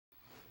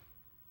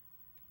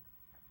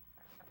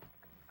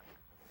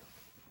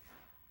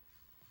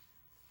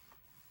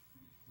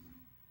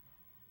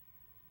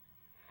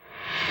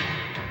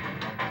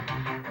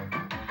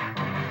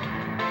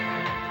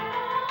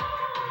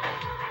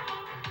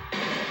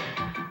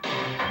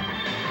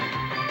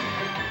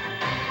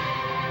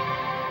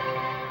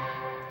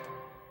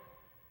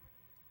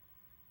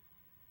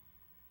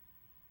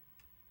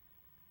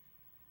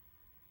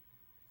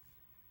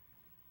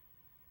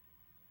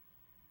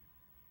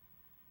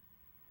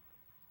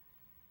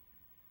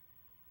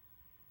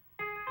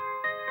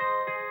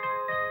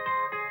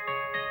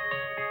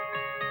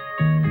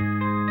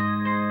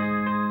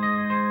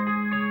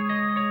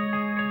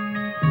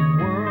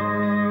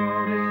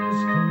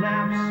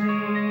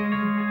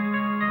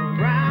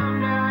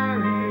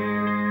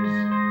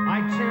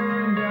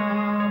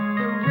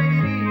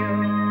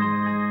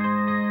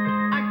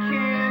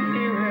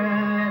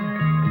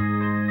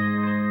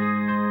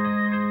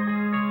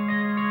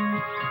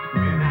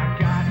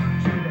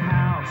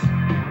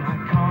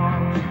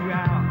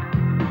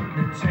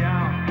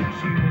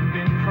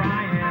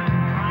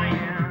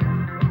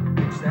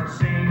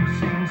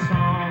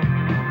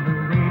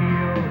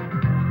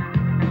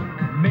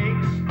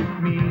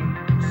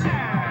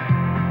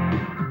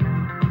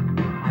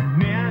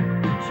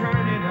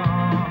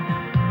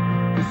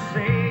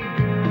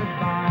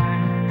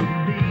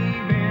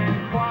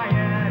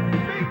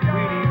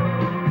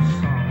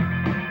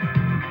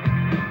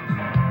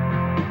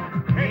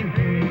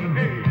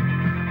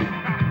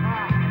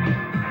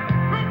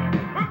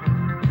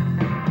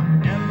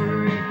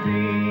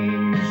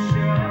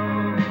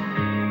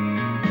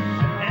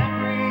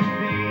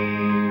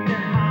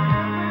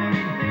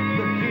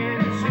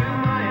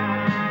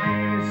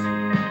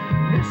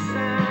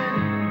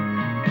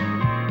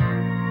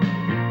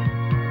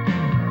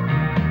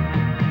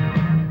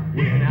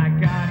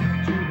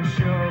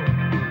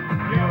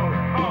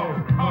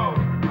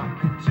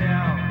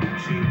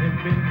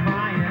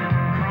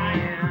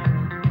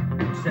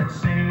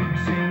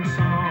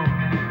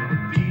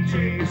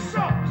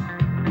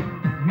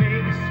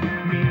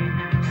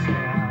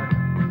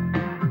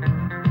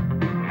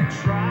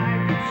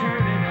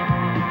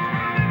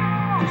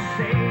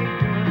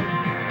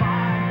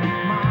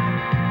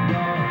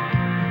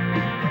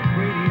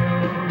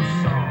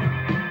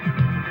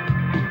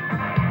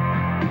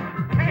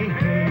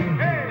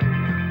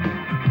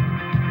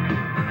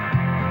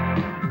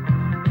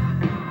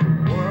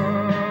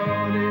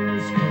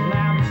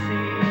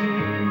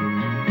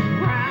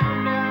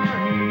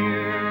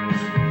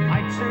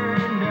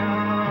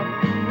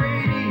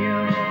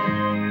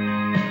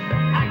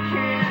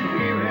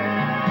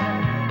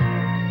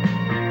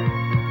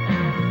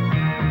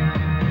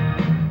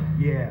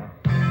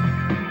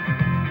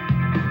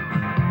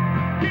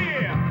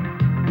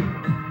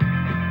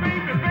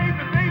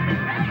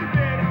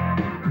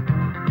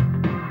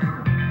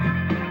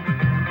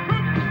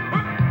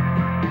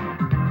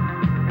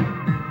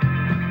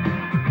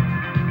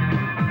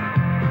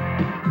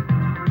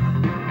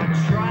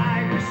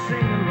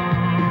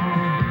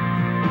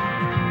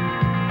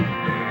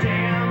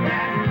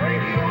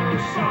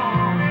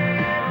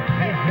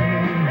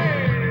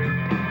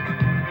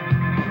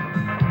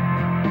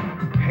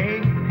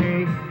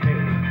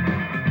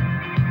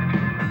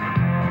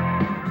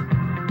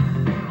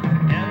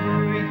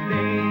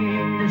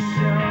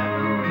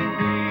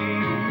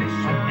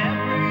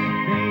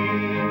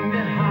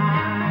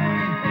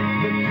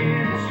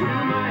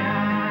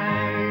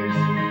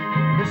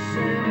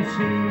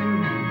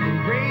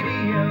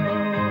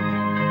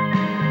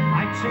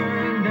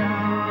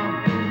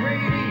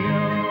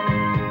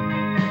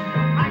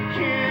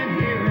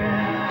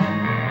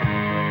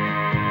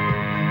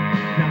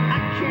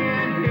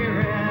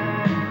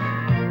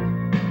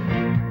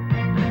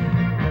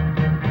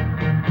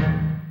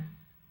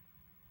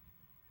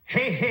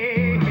Hey,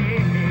 hey, hey,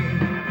 hey.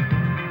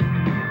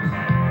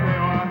 Say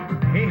what?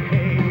 Hey,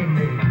 hey,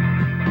 hey.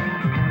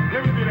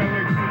 Let me do that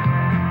with you.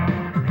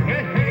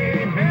 Hey,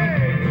 hey, hey.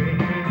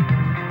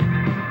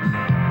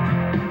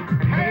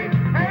 Hey,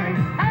 hey,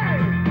 hey.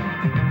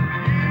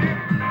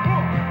 Yeah.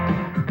 Oh.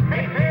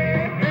 Hey,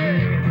 hey, hey.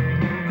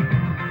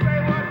 Say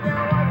what, say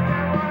what,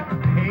 say what?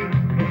 Hey,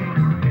 hey,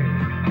 hey.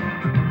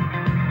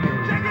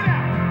 Check it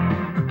out.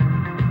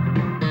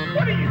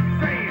 What are you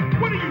saying?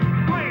 What are you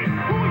playing?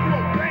 Who are you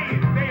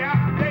obeying? Day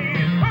out, day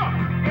in.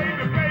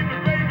 Baby, baby,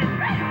 baby.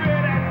 Baby,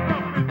 that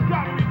stuff is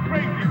driving me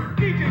crazy.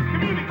 DJs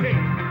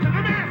communicate to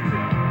the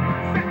masses.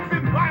 Sex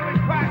and violent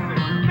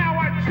classes. Now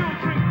our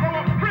children grow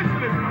up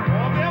prisoners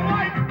all their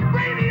life.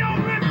 Radio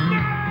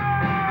listeners!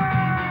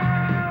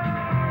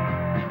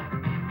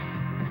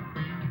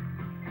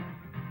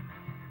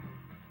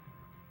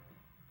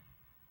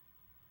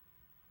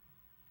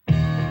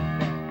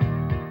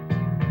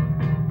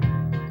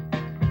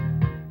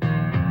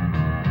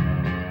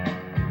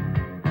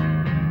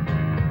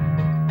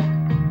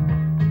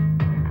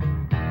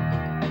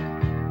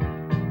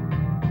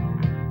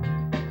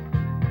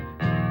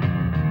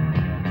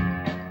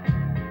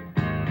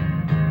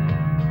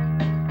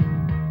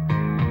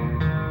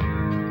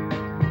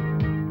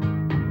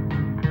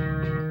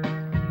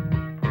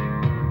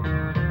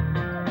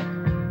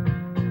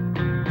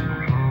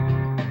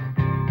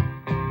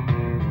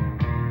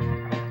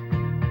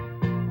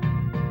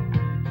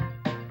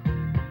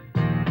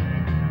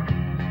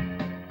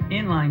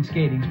 Inline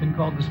skating's been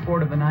called the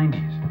sport of the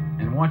 90s,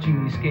 and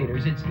watching these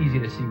skaters, it's easy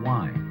to see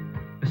why.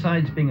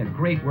 Besides being a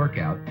great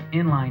workout,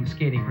 inline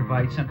skating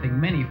provides something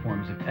many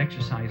forms of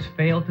exercise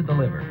fail to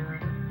deliver: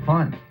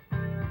 fun.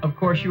 Of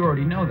course, you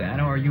already know that,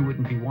 or you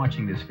wouldn't be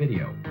watching this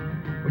video.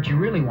 What you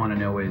really want to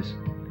know is,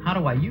 how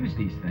do I use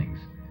these things?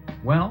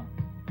 Well,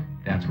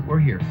 that's what we're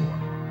here for.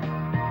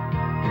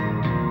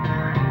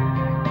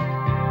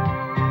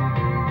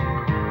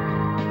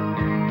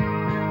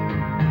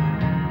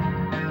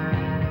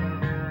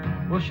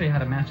 We'll show you how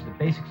to master the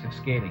basics of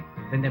skating,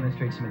 then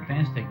demonstrate some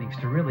advanced techniques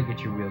to really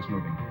get your wheels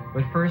moving.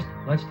 But first,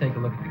 let's take a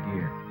look at the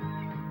gear.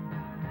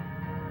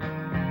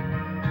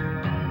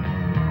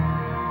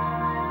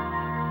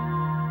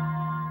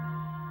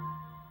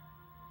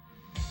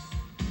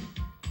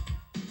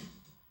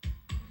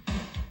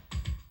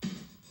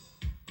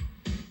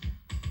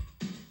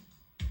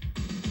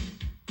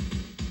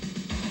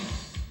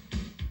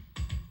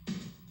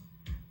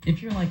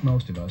 If you're like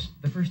most of us,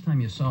 the first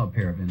time you saw a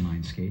pair of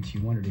inline skates,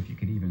 you wondered if you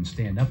could even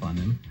stand up on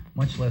them,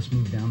 much less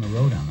move down the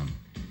road on them.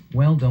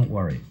 Well, don't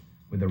worry.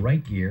 With the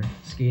right gear,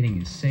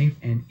 skating is safe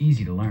and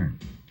easy to learn.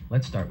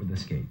 Let's start with the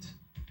skates.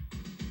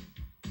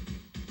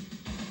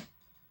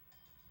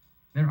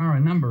 There are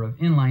a number of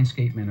inline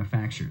skate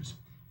manufacturers,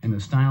 and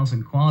the styles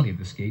and quality of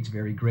the skates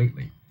vary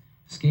greatly.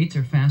 Skates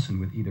are fastened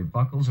with either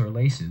buckles or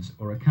laces,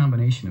 or a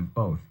combination of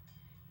both.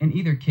 In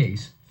either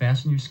case,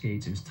 fasten your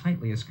skates as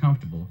tightly as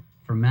comfortable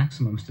for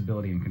maximum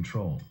stability and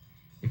control.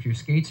 If your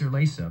skates are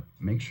lace-up,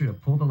 make sure to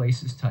pull the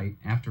laces tight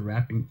after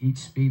wrapping each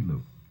speed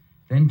loop.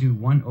 Then do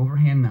one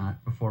overhand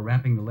knot before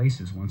wrapping the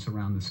laces once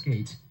around the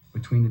skates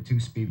between the two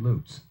speed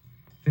loops.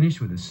 Finish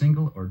with a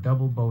single or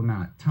double bow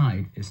knot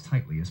tied as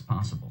tightly as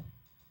possible.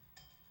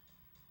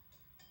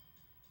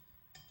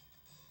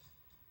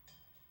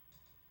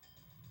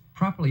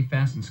 Properly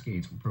fastened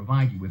skates will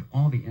provide you with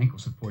all the ankle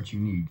support you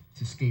need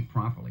to skate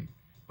properly.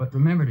 But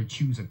remember to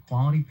choose a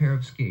quality pair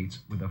of skates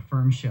with a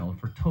firm shell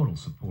for total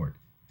support.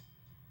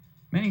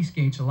 Many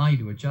skates allow you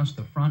to adjust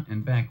the front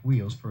and back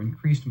wheels for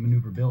increased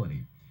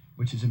maneuverability,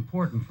 which is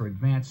important for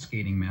advanced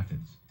skating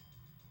methods.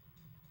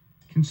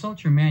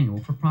 Consult your manual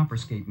for proper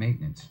skate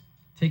maintenance.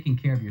 Taking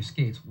care of your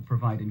skates will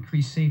provide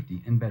increased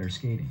safety and better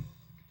skating.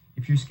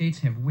 If your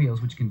skates have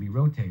wheels which can be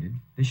rotated,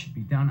 this should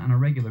be done on a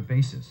regular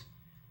basis.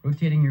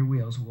 Rotating your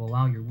wheels will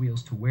allow your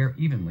wheels to wear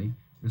evenly,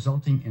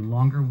 resulting in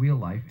longer wheel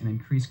life and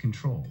increased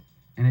control.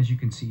 And as you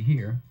can see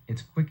here,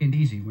 it's quick and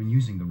easy when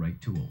using the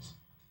right tools.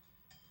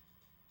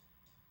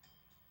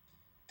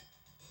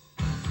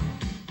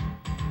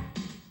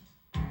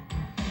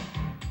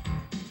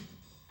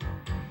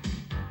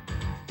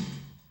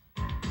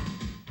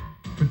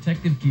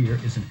 Protective gear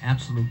is an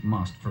absolute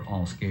must for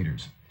all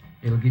skaters.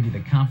 It'll give you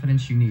the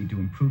confidence you need to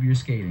improve your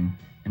skating,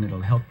 and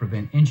it'll help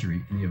prevent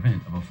injury in the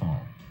event of a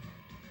fall.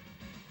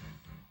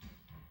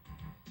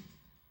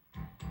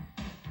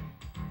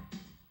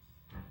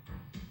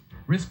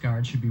 Wrist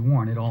guards should be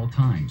worn at all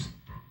times.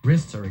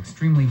 Wrists are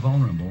extremely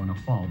vulnerable in a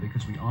fall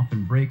because we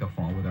often break a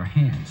fall with our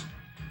hands.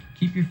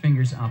 Keep your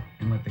fingers up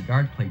and let the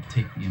guard plate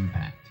take the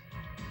impact.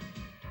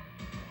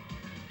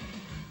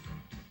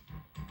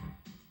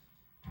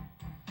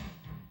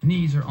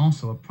 Knees are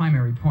also a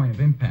primary point of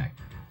impact,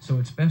 so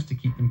it's best to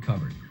keep them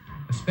covered,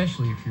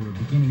 especially if you're a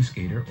beginning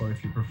skater or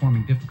if you're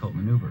performing difficult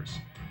maneuvers.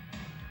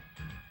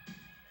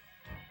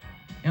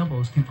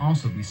 Elbows can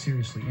also be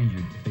seriously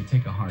injured if they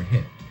take a hard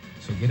hit,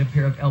 so get a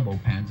pair of elbow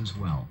pads as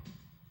well.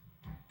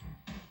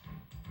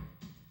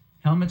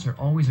 Helmets are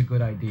always a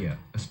good idea,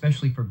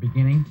 especially for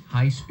beginning,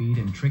 high speed,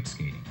 and trick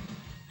skating.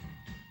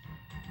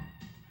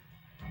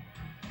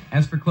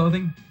 As for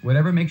clothing,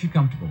 whatever makes you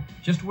comfortable,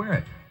 just wear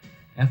it.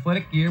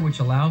 Athletic gear which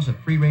allows a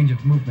free range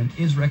of movement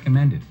is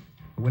recommended,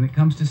 but when it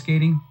comes to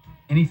skating,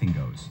 anything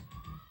goes.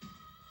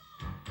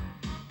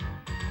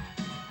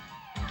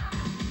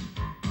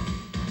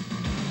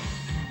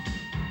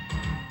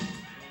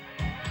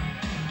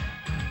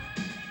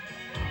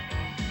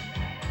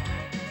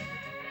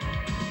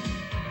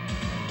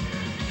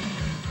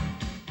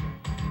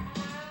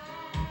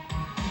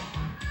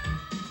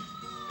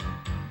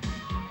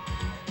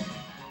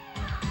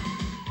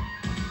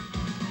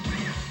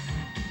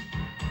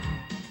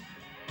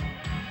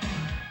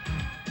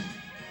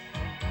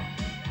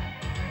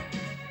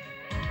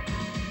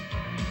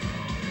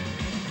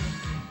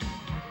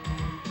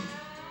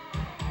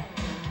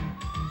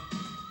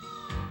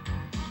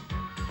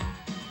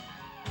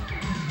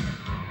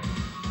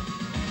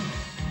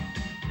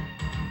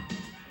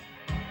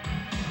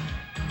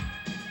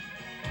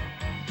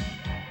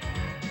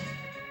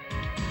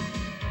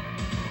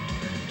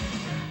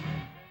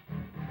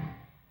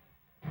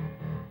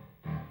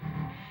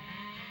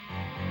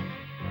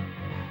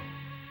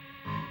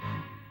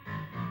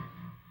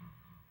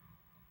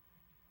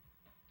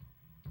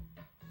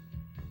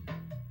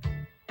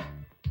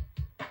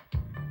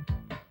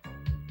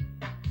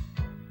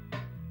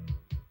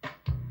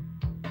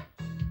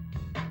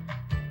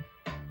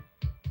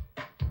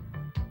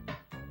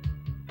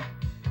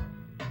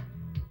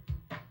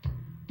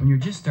 When you're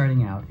just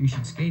starting out, you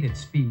should skate at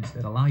speeds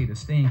that allow you to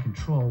stay in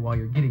control while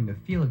you're getting the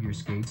feel of your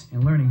skates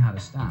and learning how to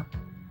stop.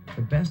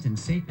 The best and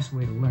safest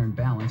way to learn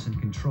balance and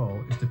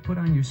control is to put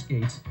on your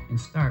skates and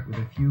start with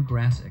a few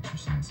grass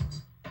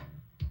exercises.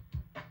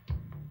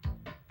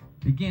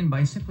 Begin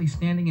by simply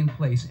standing in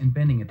place and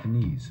bending at the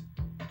knees.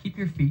 Keep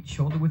your feet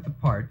shoulder-width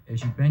apart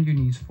as you bend your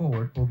knees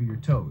forward over your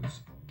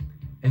toes.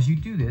 As you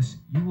do this,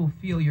 you will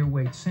feel your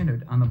weight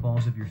centered on the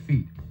balls of your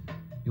feet.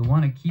 You'll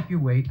want to keep your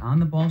weight on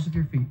the balls of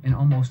your feet in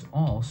almost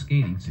all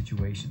skating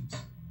situations.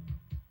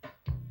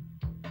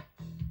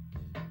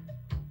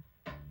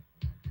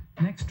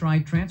 Next, try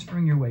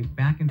transferring your weight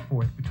back and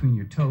forth between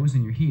your toes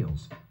and your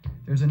heels.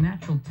 There's a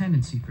natural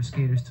tendency for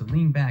skaters to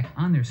lean back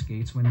on their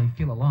skates when they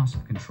feel a loss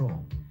of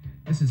control.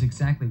 This is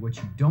exactly what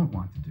you don't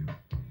want to do.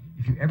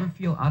 If you ever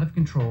feel out of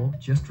control,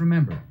 just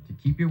remember to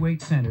keep your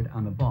weight centered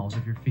on the balls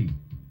of your feet.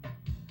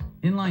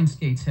 Inline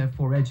skates have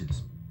 4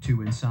 edges,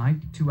 2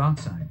 inside, 2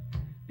 outside.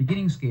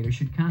 Beginning skaters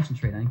should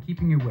concentrate on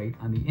keeping your weight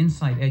on the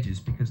inside edges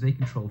because they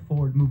control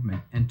forward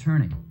movement and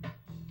turning.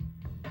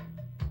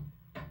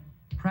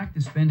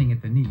 Practice bending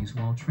at the knees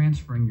while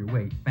transferring your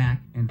weight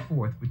back and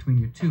forth between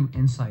your 2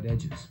 inside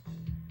edges.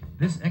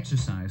 This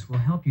exercise will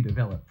help you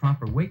develop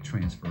proper weight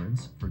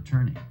transference for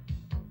turning.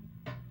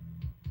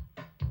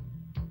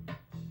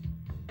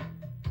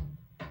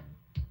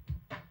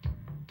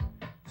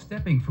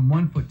 Stepping from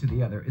one foot to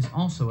the other is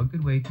also a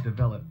good way to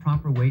develop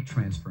proper weight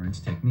transference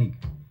technique.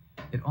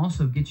 It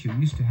also gets you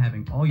used to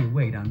having all your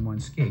weight on one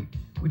skate,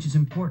 which is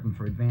important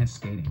for advanced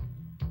skating.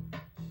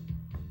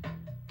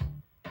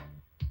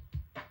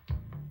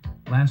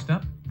 Last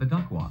up, the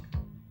duck walk.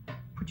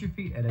 Put your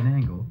feet at an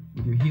angle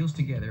with your heels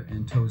together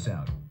and toes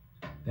out.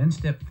 Then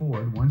step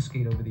forward one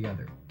skate over the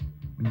other.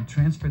 When you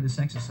transfer this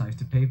exercise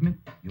to pavement,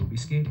 you'll be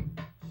skating.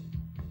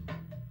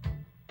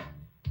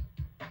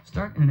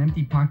 Start in an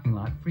empty parking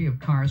lot free of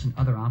cars and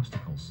other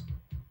obstacles.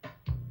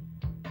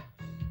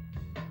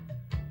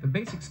 The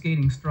basic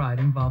skating stride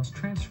involves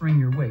transferring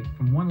your weight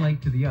from one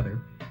leg to the other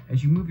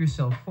as you move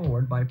yourself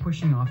forward by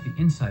pushing off the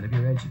inside of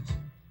your edges.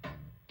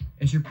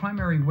 As your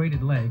primary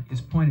weighted leg is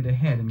pointed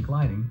ahead and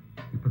gliding,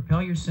 you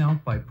propel yourself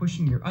by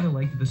pushing your other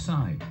leg to the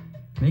side,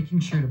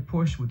 making sure to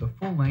push with the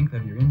full length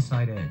of your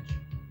inside edge.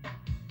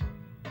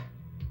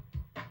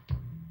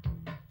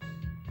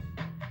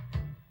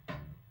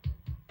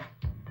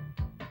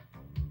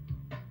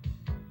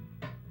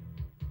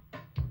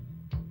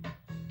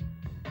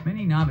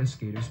 Many novice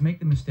skaters make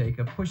the mistake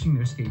of pushing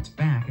their skates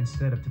back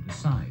instead of to the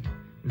side,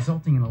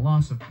 resulting in a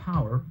loss of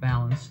power,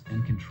 balance,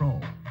 and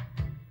control.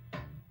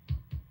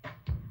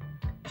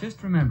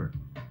 Just remember,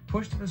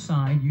 push to the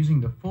side using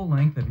the full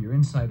length of your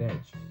inside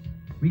edge.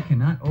 We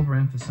cannot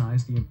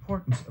overemphasize the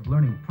importance of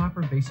learning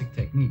proper basic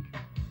technique.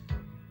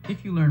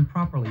 If you learn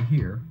properly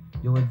here,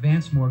 you'll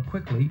advance more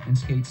quickly and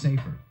skate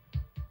safer.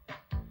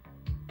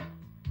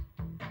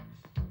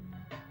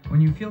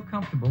 When you feel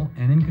comfortable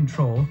and in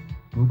control,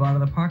 move out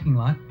of the parking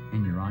lot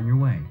and you're on your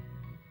way.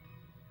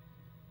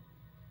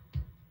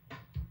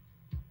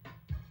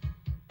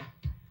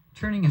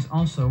 Turning is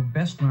also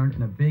best learned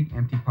in a big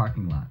empty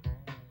parking lot.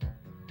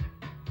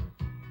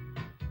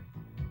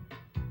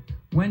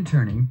 When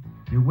turning,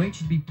 your weight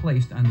should be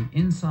placed on the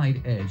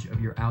inside edge of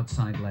your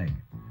outside leg,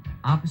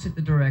 opposite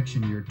the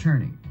direction you're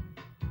turning.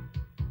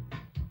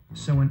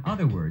 So in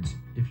other words,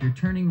 if you're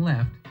turning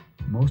left,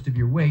 most of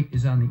your weight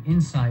is on the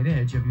inside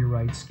edge of your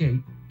right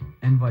skate,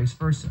 and vice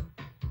versa.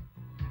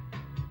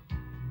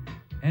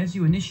 As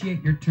you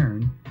initiate your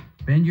turn,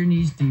 bend your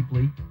knees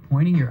deeply,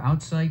 pointing your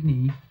outside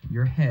knee,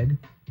 your head,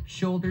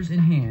 shoulders,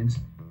 and hands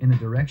in the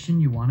direction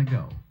you want to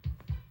go.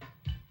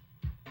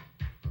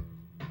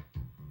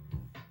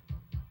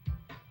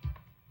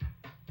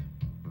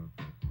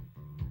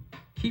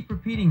 Keep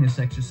repeating this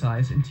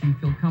exercise until you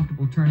feel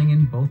comfortable turning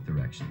in both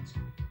directions.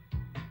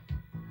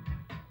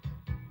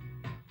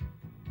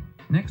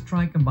 Next,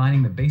 try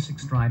combining the basic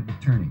stride with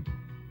turning.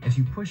 As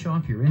you push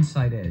off your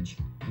inside edge,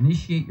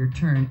 initiate your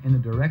turn in the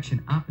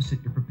direction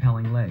opposite your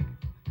propelling leg.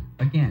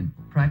 Again,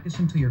 practice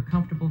until you're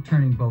comfortable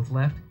turning both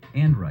left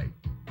and right.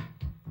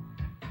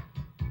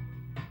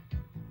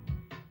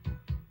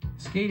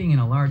 Skating in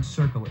a large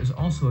circle is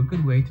also a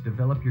good way to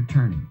develop your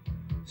turning.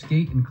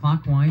 Skate in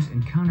clockwise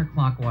and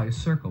counterclockwise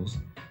circles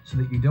so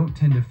that you don't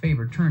tend to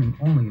favor turning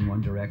only in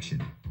one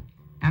direction.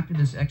 After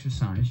this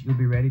exercise, you'll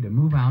be ready to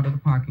move out of the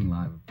parking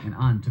lot and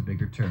on to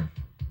bigger turf.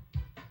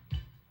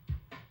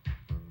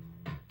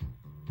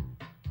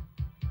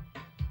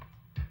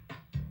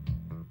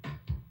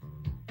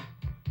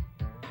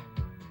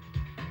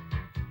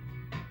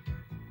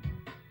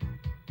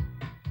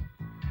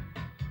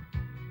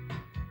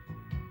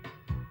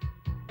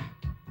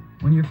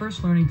 When you're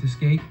first learning to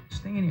skate,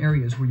 stay in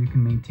areas where you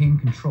can maintain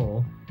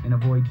control and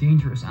avoid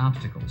dangerous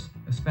obstacles,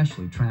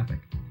 especially traffic.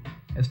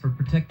 As for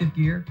protective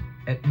gear,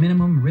 at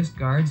minimum wrist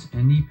guards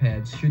and knee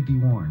pads should be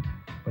worn,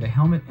 but a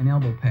helmet and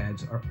elbow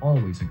pads are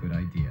always a good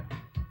idea.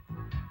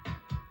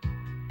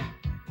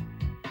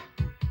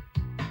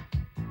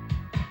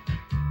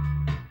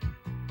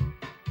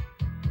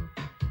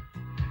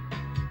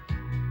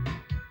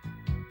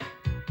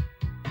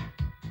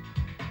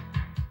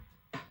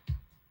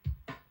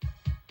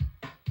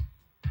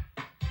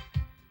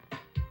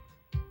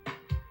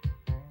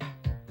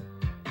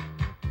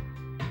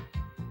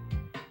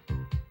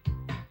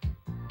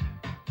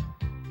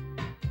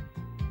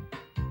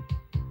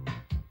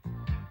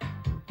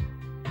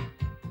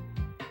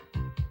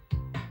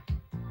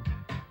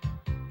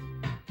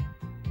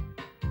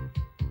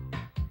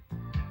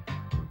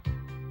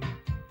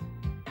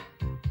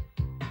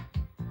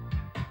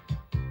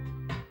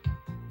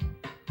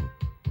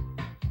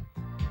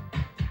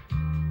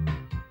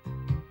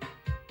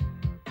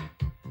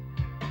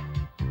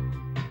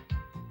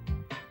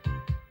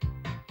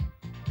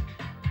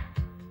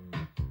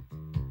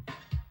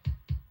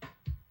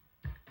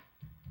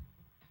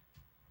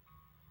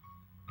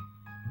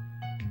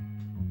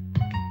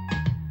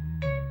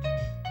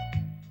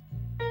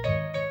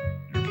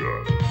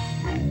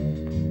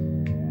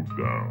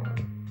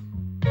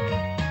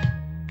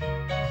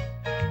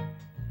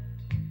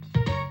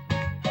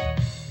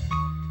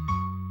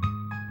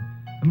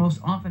 The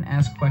most often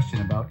asked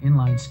question about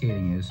inline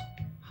skating is,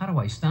 how do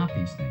I stop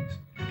these things?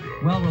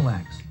 Well,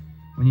 relax.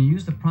 When you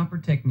use the proper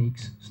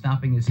techniques,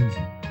 stopping is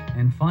easy,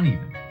 and fun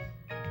even.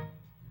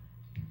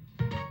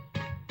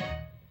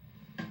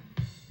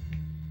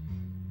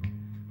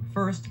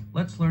 First,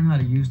 let's learn how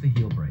to use the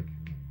heel brake.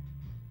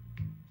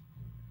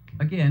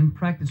 Again,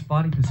 practice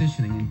body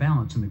positioning and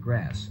balance in the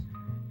grass.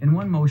 In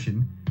one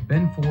motion,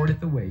 bend forward at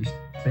the waist,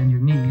 bend your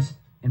knees,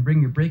 and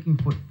bring your braking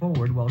foot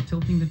forward while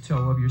tilting the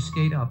toe of your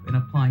skate up and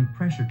applying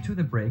pressure to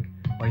the brake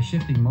by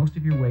shifting most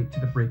of your weight to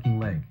the braking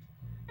leg.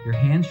 Your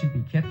hands should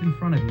be kept in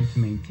front of you to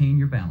maintain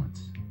your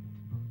balance.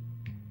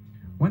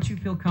 Once you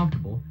feel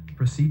comfortable,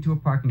 proceed to a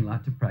parking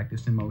lot to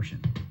practice in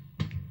motion.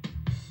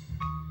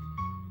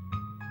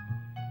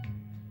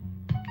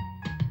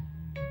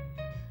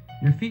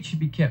 Your feet should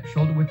be kept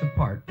shoulder width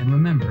apart, and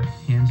remember,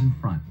 hands in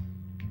front.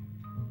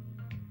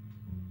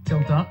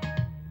 Tilt up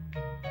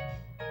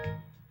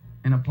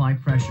and apply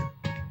pressure.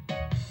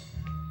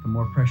 The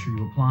more pressure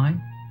you apply,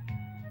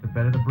 the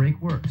better the brake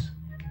works.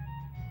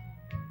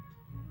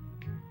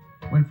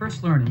 When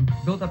first learning,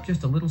 build up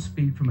just a little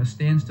speed from a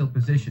standstill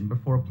position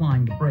before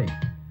applying the brake.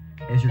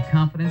 As your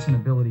confidence and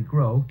ability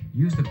grow,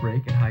 use the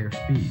brake at higher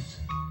speeds.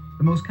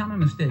 The most common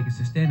mistake is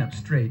to stand up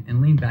straight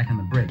and lean back on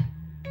the brake.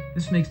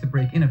 This makes the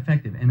brake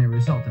ineffective and may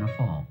result in a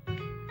fall.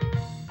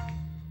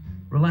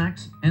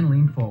 Relax and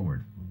lean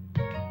forward.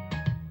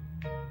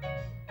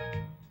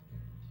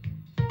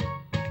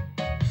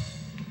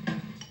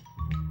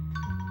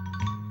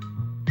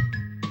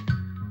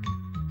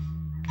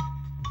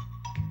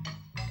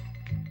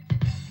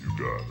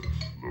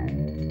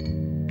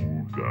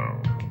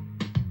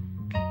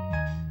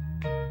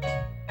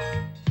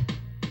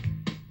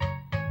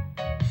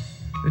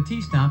 The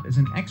T-stop is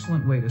an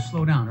excellent way to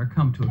slow down or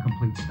come to a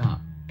complete stop.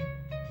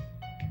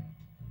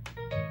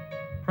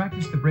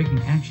 Practice the braking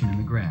action in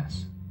the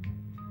grass.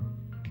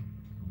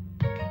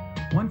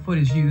 One foot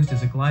is used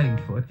as a gliding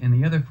foot and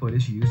the other foot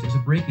is used as a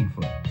braking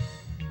foot.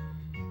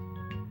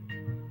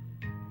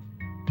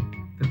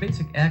 The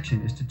basic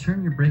action is to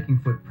turn your braking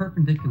foot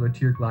perpendicular to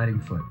your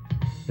gliding foot,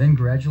 then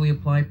gradually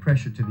apply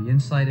pressure to the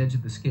inside edge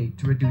of the skate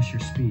to reduce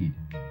your speed.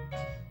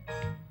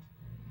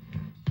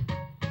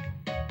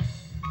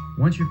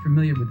 Once you're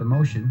familiar with the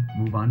motion,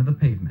 move on to the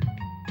pavement.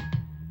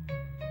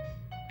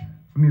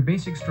 From your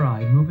basic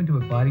stride, move into a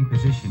gliding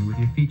position with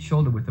your feet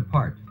shoulder width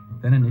apart,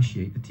 then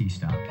initiate the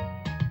T-stop.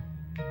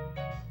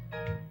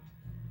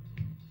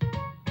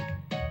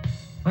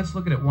 Let's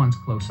look at it once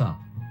close up.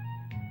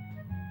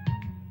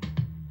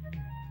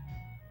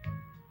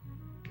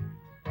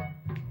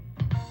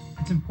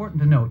 It's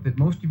important to note that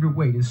most of your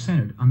weight is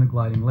centered on the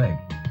gliding leg,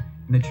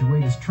 and that your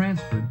weight is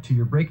transferred to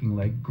your braking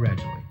leg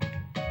gradually.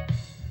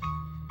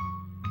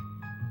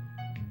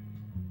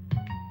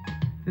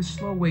 This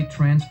slow weight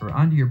transfer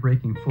onto your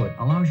braking foot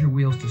allows your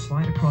wheels to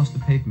slide across the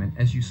pavement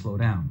as you slow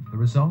down. The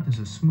result is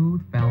a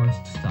smooth,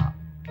 balanced stop.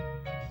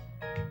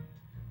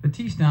 The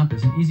T-stop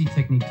is an easy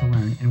technique to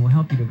learn and will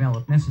help you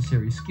develop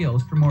necessary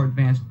skills for more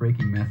advanced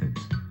braking methods.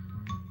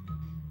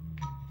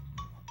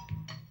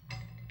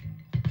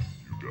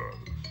 You gotta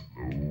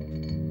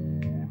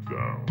slow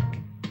down.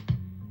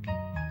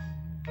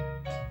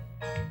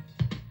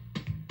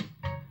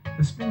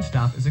 The spin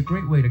stop is a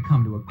great way to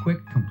come to a quick,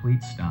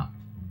 complete stop.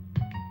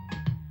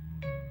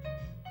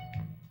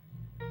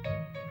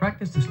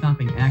 Practice the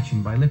stopping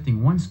action by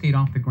lifting one skate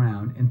off the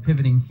ground and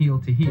pivoting heel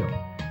to heel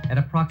at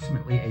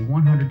approximately a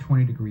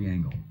 120-degree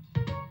angle.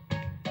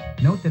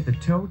 Note that the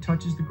toe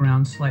touches the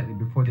ground slightly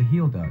before the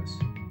heel does.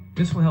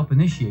 This will help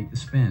initiate the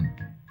spin.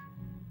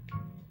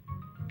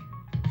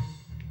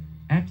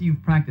 After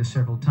you've practiced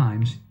several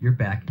times, you're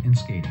back in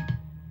skating.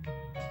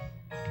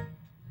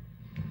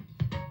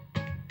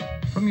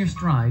 From your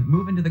stride,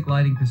 move into the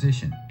gliding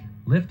position.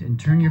 Lift and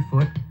turn your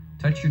foot,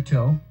 touch your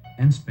toe,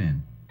 and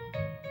spin.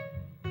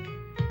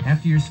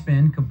 After your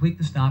spin, complete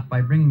the stop by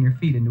bringing your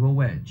feet into a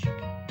wedge.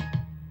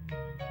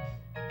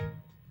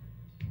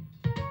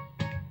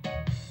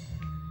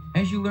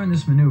 As you learn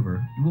this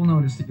maneuver, you will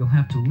notice that you'll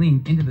have to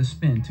lean into the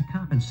spin to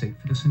compensate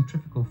for the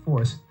centrifugal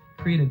force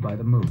created by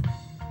the move.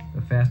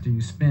 The faster you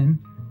spin,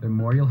 the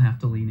more you'll have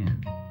to lean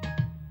in.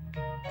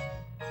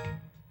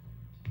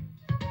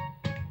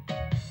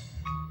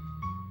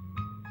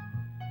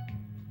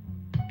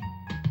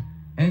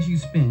 As you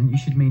spin, you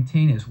should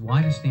maintain as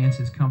wide a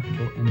stance as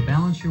comfortable and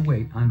balance your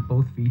weight on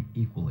both feet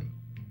equally.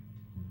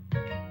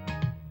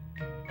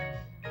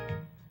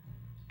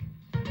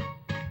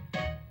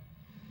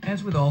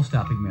 As with all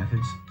stopping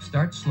methods,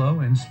 start slow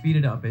and speed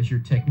it up as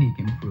your technique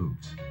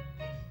improves.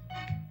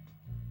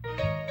 You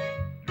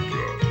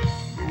gotta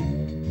slow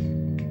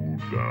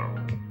down.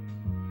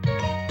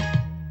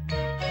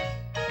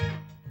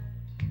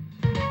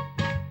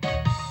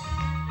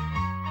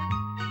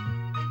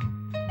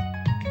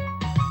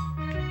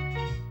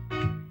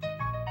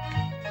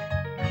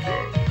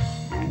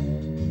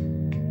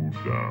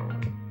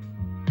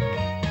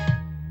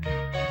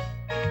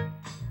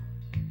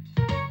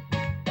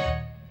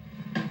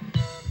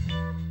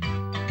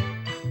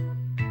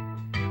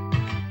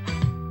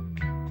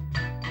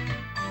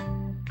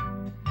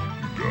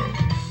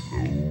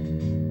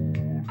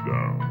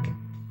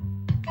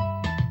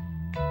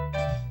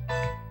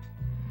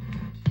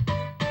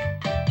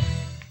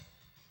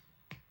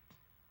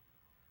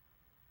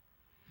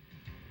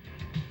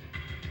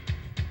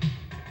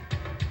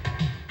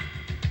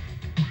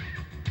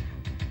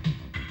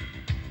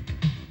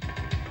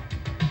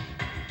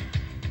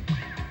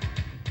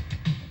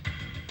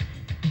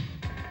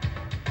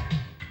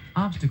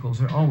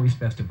 Obstacles are always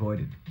best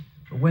avoided,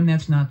 but when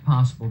that's not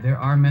possible, there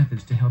are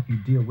methods to help you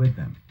deal with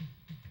them.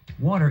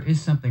 Water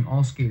is something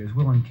all skaters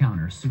will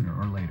encounter sooner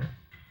or later.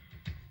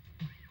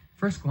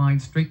 First,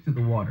 glide straight through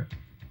the water.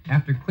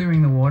 After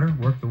clearing the water,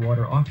 work the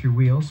water off your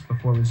wheels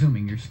before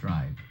resuming your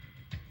stride.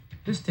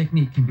 This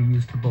technique can be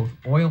used for both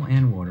oil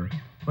and water,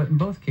 but in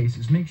both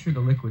cases, make sure the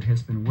liquid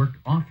has been worked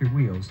off your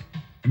wheels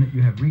and that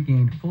you have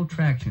regained full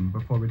traction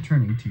before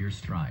returning to your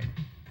stride.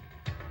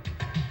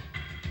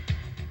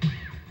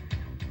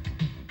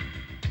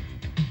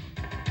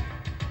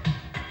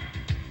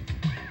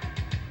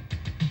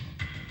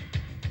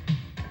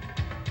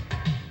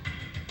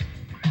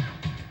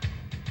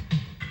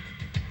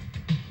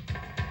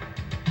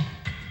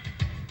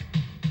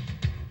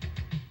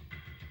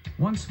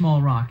 One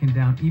small rock can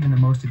down even the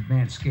most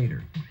advanced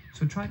skater,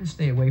 so try to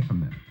stay away from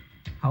them.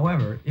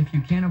 However, if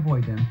you can't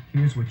avoid them,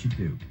 here's what you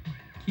do.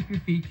 Keep your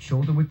feet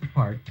shoulder-width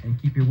apart and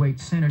keep your weight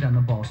centered on the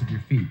balls of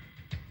your feet.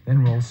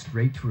 Then roll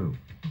straight through,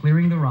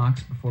 clearing the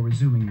rocks before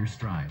resuming your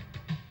stride.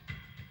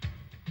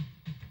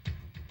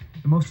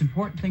 The most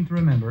important thing to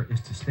remember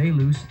is to stay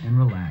loose and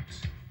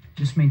relax.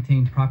 Just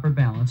maintain proper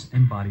balance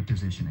and body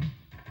positioning.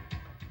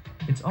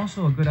 It's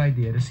also a good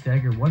idea to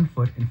stagger one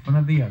foot in front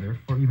of the other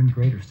for even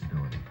greater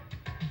stability.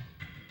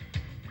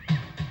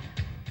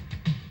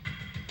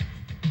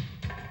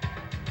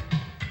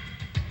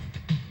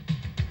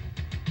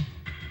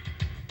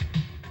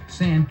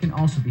 Sand can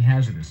also be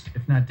hazardous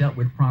if not dealt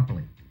with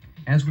properly.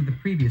 As with the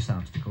previous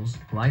obstacles,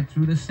 glide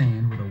through the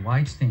sand with a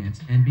wide stance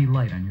and be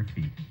light on your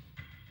feet.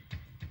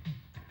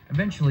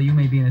 Eventually, you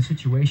may be in a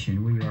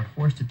situation where you are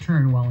forced to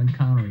turn while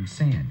encountering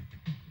sand.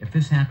 If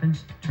this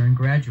happens, turn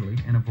gradually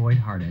and avoid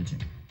hard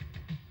edging.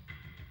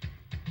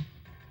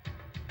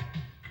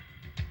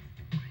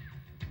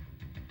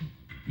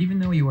 Even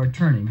though you are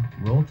turning,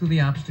 roll through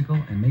the obstacle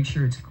and make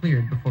sure it's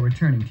cleared before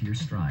returning to your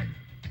stride.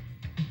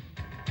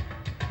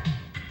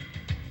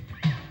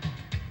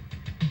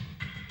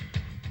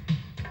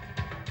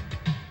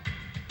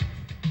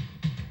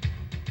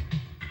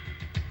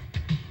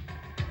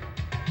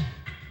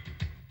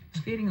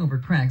 Skating over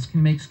cracks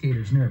can make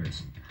skaters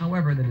nervous.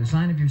 However, the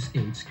design of your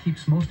skates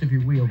keeps most of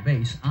your wheel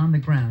base on the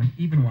ground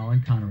even while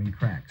encountering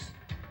cracks.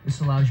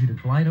 This allows you to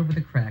glide over the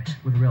cracks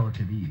with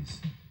relative ease.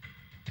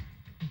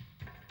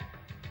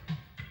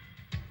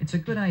 It's a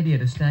good idea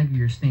to stagger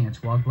your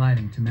stance while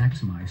gliding to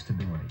maximize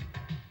stability.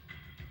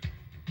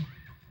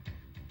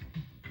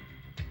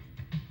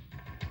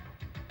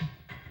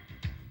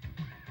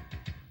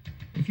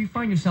 If you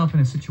find yourself in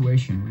a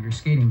situation where you're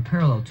skating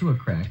parallel to a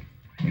crack,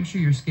 make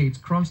sure your skates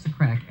cross the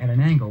crack at an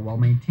angle while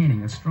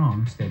maintaining a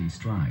strong, steady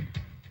stride.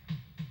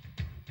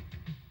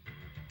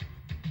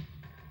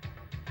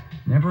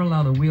 Never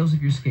allow the wheels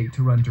of your skate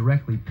to run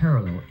directly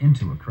parallel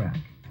into a crack.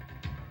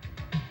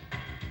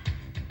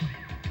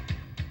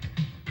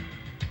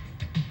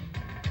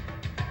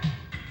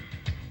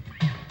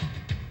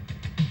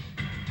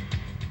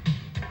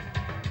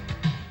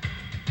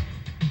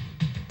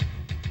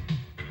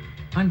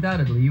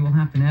 Undoubtedly, you will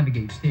have to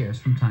navigate stairs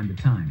from time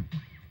to time.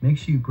 Make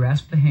sure you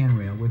grasp the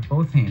handrail with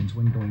both hands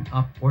when going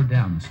up or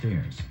down the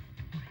stairs.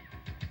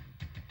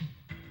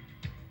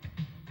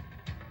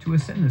 To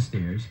ascend the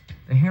stairs,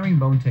 the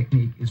herringbone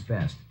technique is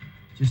best.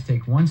 Just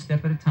take one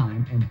step at a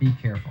time and be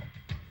careful.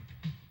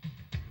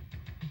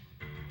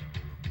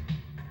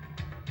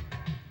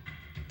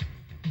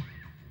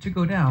 To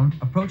go down,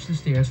 approach the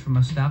stairs from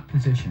a stopped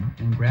position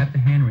and grab the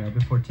handrail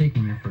before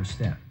taking your first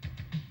step.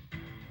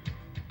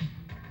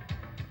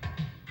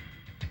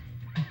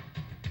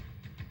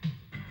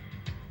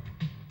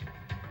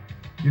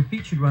 Your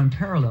feet should run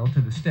parallel to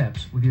the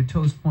steps with your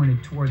toes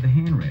pointed toward the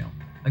handrail.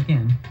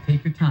 Again,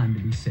 take your time to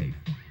be safe.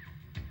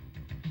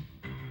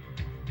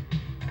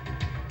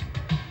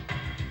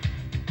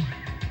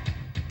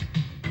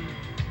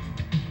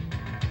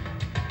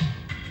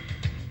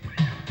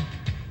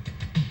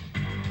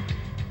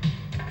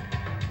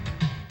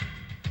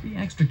 Be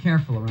extra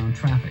careful around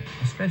traffic,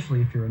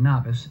 especially if you're a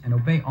novice, and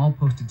obey all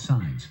posted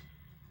signs.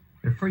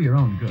 They're for your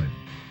own good.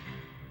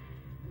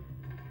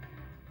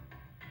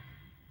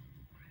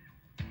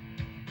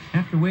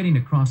 After waiting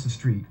to cross the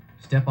street,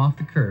 step off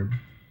the curb,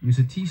 use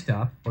a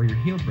T-stop or your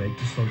heel brake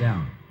to slow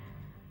down.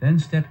 Then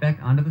step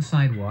back onto the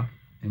sidewalk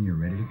and you're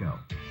ready to go.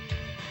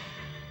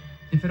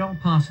 If at all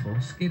possible,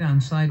 skate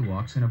on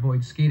sidewalks and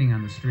avoid skating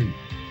on the street.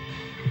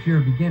 If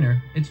you're a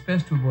beginner, it's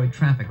best to avoid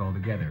traffic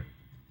altogether.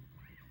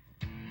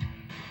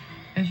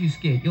 As you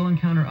skate, you'll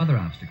encounter other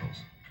obstacles,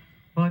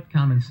 but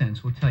common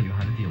sense will tell you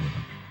how to deal with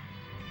them.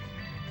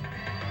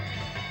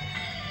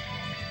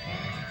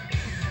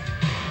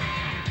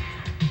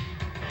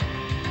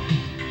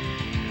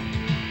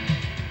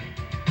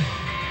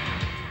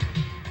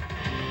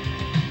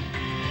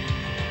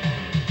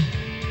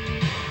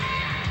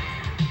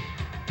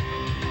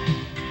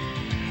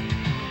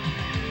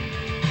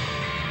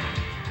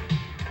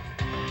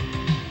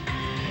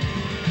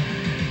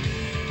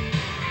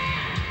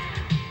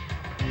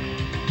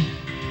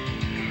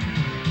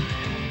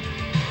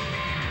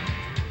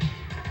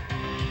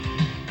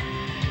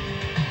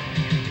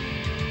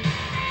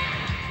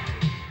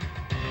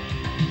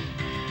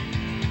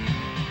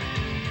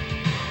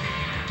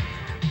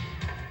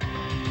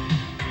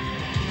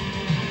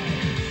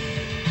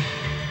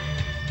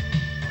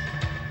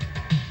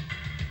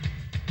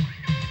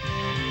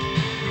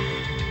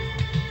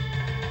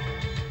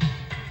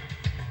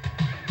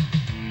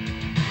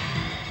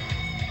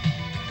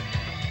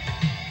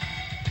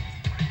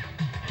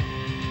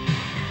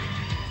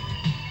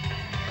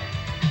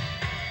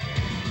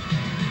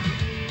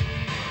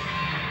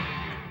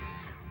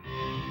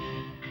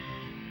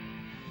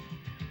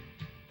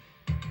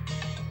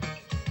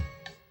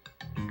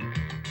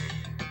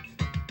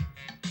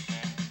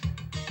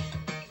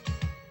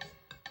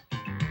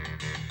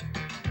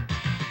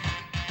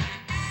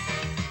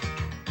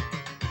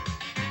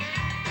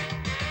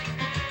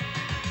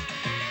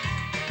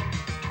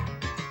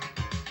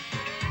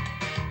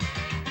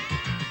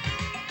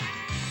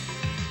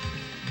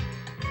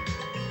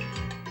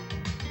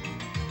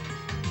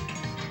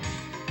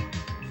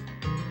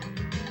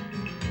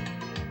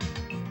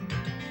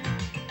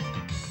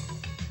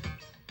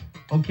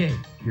 Okay,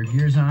 your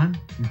gear's on,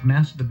 you've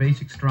mastered the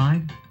basic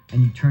stride,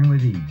 and you turn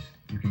with ease.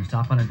 You can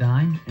stop on a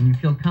dime, and you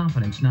feel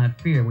confidence, not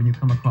fear, when you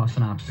come across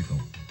an obstacle.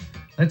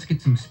 Let's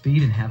get some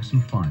speed and have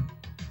some fun.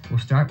 We'll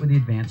start with the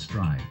advanced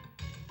stride.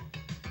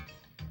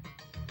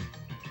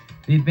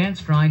 The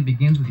advanced stride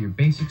begins with your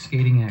basic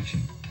skating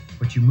action,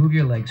 but you move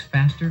your legs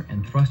faster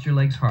and thrust your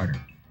legs harder,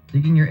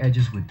 digging your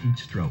edges with each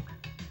stroke.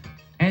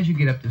 As you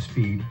get up to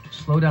speed,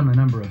 slow down the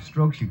number of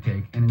strokes you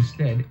take and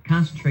instead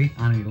concentrate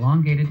on an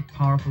elongated,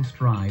 powerful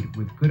stride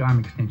with good arm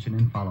extension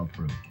and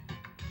follow-through.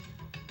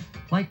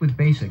 Like with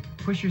basic,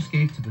 push your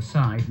skates to the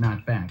side,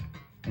 not back,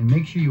 and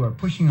make sure you are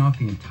pushing off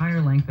the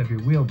entire length of your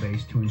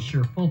wheelbase to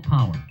ensure full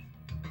power.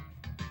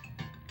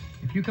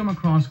 If you come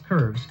across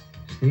curves,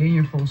 stay in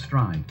your full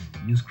stride,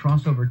 use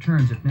crossover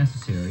turns if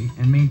necessary,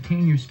 and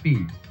maintain your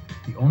speed.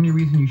 The only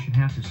reason you should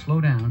have to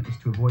slow down is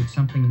to avoid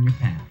something in your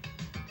path.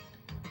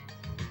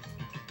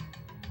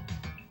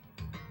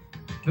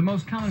 The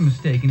most common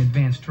mistake in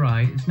advanced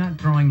stride is not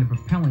drawing the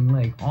propelling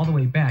leg all the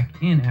way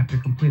back in after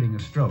completing a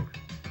stroke.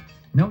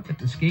 Note that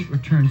the skate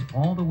returns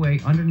all the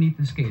way underneath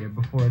the skater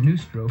before a new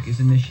stroke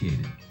is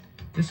initiated.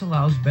 This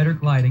allows better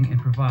gliding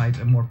and provides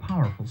a more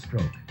powerful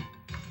stroke.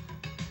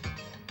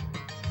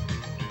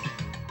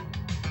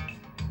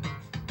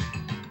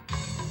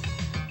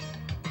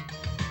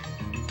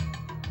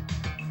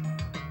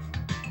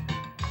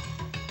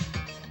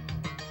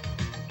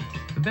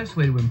 The best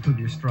way to improve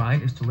your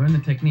stride is to learn the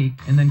technique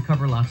and then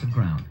cover lots of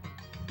ground.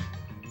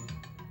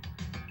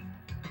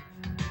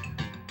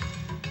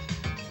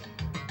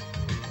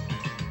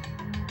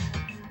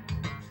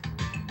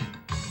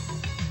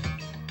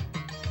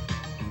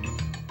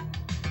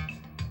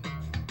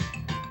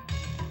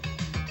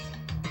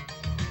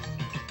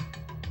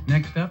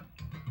 Next up,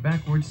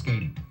 backward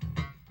skating.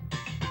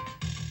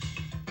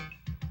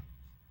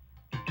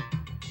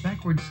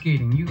 Backward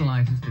skating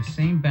utilizes the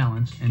same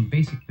balance and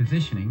basic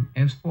positioning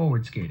as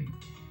forward skating.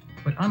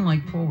 But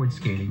unlike forward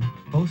skating,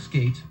 both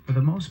skates, for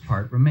the most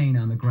part, remain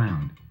on the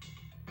ground.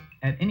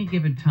 At any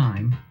given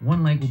time,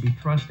 one leg will be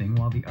thrusting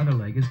while the other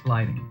leg is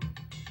gliding.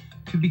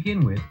 To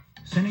begin with,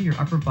 center your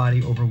upper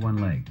body over one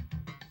leg.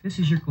 This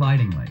is your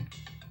gliding leg.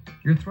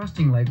 Your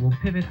thrusting leg will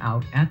pivot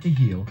out at the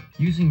heel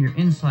using your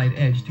inside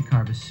edge to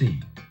carve a C.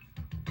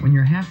 When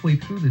you're halfway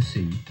through the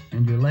C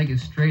and your leg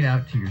is straight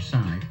out to your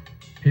side,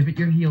 pivot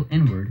your heel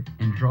inward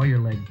and draw your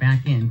leg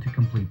back in to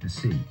complete the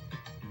C.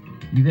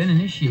 You then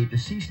initiate the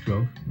C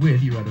stroke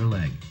with your other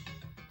leg.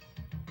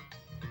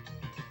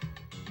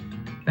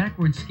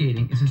 Backward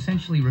skating is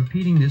essentially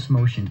repeating this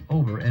motion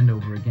over and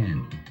over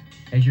again.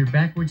 As your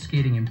backward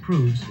skating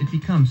improves, it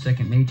becomes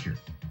second nature.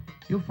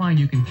 You'll find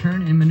you can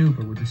turn and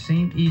maneuver with the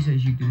same ease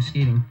as you do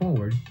skating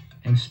forward,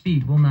 and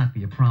speed will not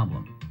be a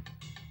problem.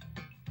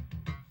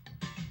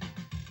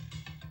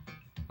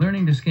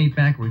 Learning to skate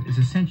backwards is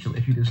essential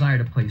if you desire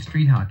to play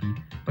street hockey,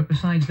 but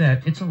besides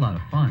that, it's a lot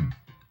of fun.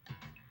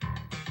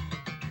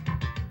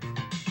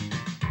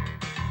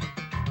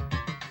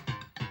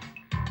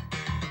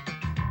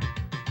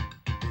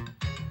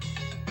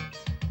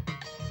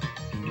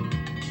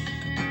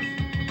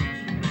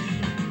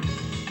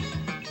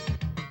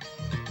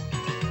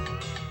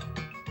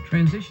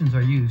 Transitions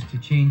are used to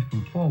change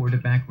from forward to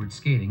backward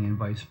skating and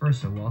vice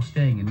versa while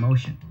staying in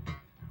motion.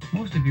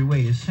 Most of your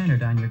weight is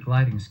centered on your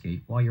gliding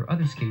skate while your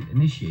other skate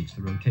initiates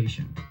the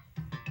rotation.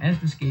 As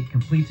the skate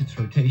completes its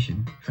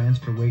rotation,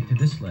 transfer weight to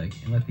this leg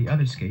and let the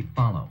other skate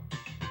follow.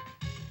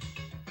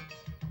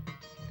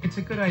 It's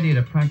a good idea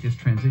to practice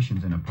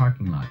transitions in a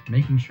parking lot,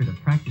 making sure to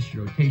practice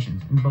your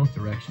rotations in both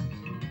directions.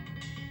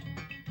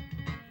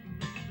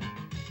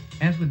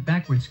 As with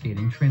backward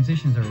skating,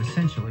 transitions are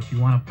essential if you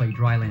want to play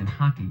dryland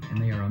hockey,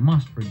 and they are a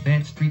must for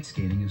advanced street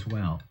skating as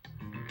well.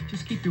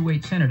 Just keep your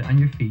weight centered on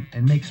your feet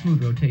and make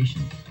smooth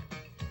rotations.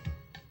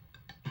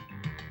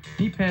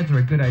 Knee pads are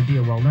a good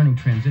idea while learning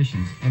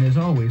transitions, and as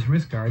always,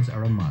 wrist guards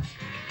are a must.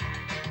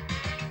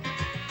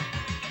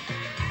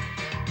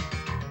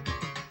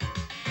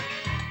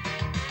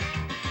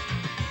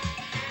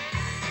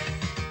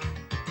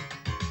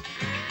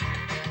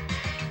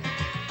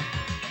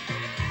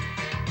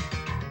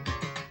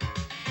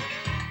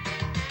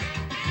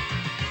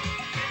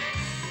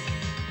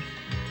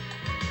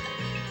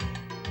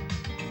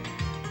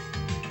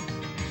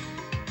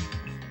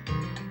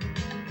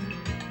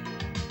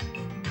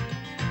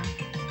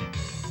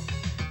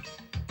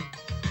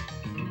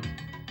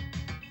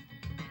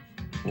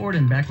 Forward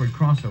and backward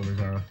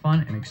crossovers are a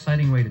fun and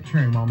exciting way to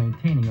turn while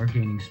maintaining or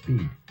gaining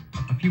speed.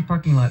 A few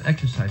parking lot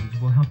exercises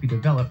will help you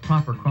develop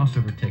proper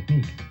crossover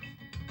technique.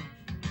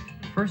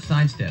 First,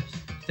 side steps.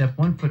 Step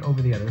one foot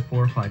over the other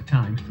 4 or 5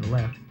 times to the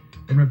left,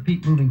 then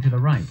repeat moving to the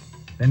right,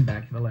 then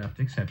back to the left,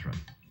 etc.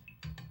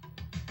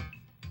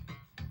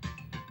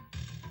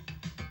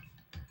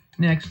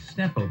 Next,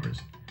 step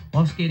overs.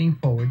 While skating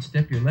forward,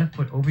 step your left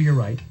foot over your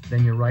right,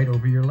 then your right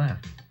over your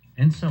left,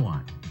 and so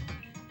on.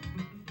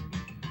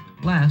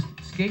 Last,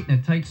 skate in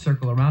a tight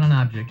circle around an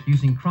object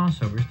using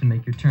crossovers to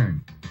make your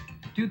turn.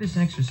 Do this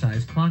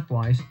exercise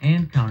clockwise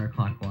and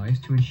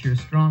counterclockwise to ensure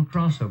strong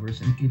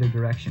crossovers in either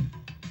direction.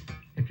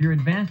 If you're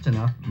advanced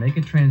enough, make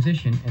a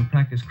transition and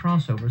practice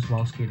crossovers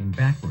while skating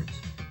backwards.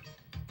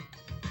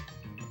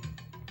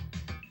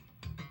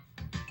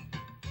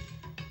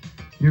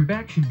 Your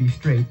back should be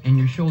straight and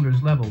your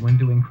shoulders level when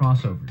doing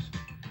crossovers.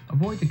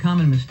 Avoid the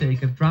common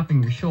mistake of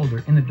dropping your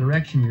shoulder in the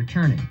direction you're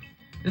turning.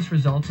 This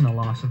results in a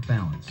loss of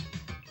balance.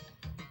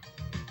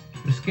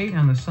 The skate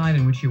on the side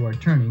in which you are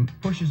turning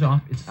pushes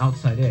off its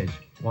outside edge,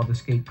 while the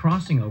skate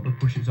crossing over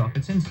pushes off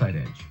its inside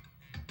edge.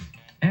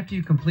 After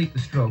you complete the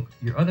stroke,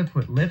 your other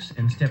foot lifts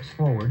and steps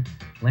forward,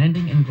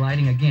 landing and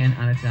gliding again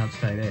on its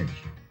outside edge.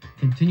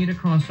 Continue to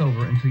cross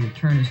over until your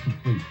turn is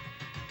complete.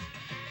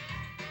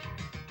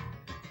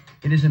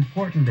 It is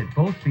important that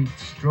both feet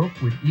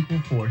stroke with equal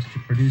force to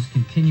produce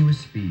continuous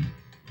speed.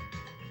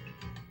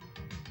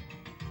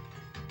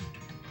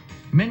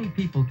 Many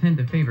people tend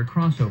to favor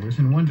crossovers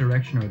in one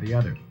direction or the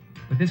other,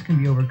 but this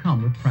can be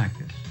overcome with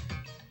practice.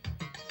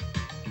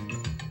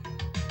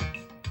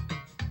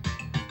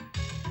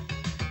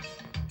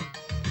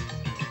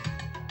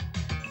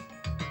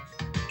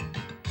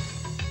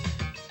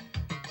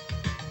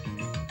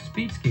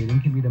 Speed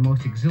skating can be the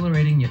most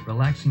exhilarating yet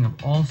relaxing of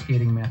all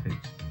skating methods.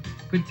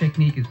 Good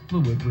technique is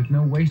fluid with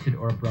no wasted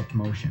or abrupt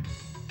motion.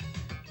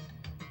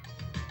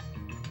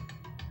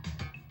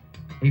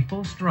 A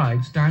full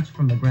stride starts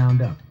from the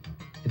ground up.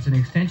 It's an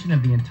extension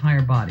of the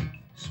entire body.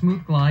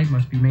 Smooth glide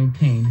must be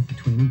maintained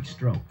between each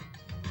stroke.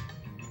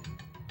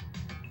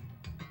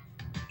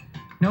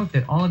 Note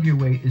that all of your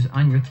weight is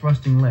on your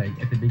thrusting leg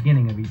at the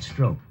beginning of each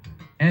stroke.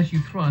 As you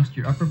thrust,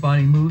 your upper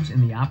body moves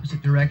in the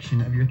opposite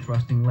direction of your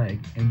thrusting leg,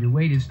 and your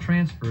weight is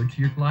transferred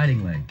to your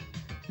gliding leg.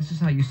 This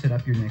is how you set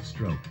up your next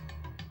stroke.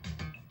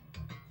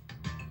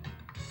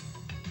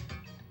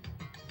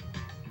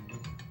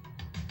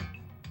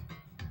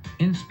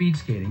 In speed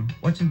skating,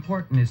 what's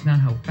important is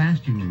not how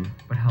fast you move,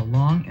 but how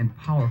long and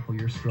powerful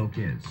your stroke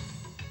is.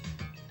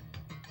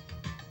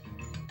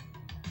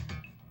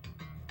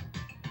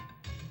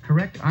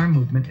 Correct arm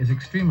movement is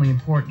extremely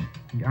important.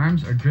 The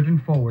arms are driven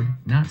forward,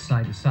 not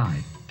side to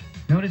side.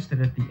 Notice that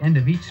at the end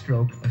of each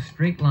stroke, a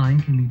straight line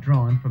can be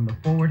drawn from the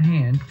forward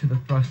hand to the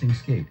thrusting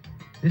skate.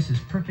 This is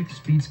perfect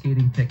speed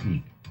skating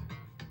technique.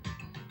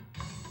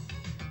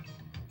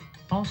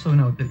 Also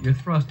note that your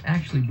thrust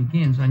actually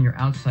begins on your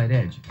outside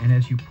edge, and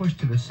as you push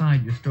to the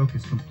side, your stroke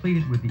is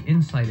completed with the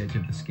inside edge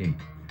of the skate.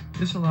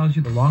 This allows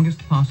you the longest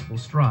possible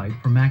stride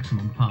for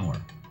maximum power.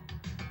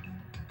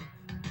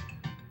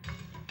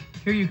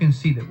 Here you can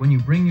see that when you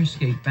bring your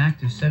skate back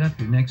to set up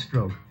your next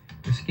stroke,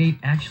 the skate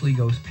actually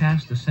goes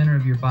past the center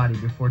of your body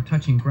before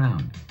touching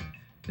ground.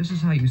 This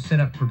is how you set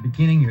up for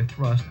beginning your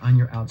thrust on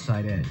your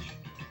outside edge.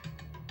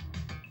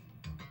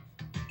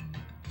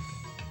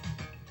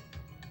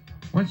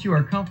 Once you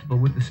are comfortable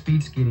with the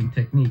speed skating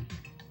technique,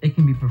 it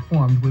can be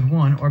performed with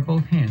one or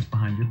both hands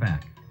behind your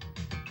back.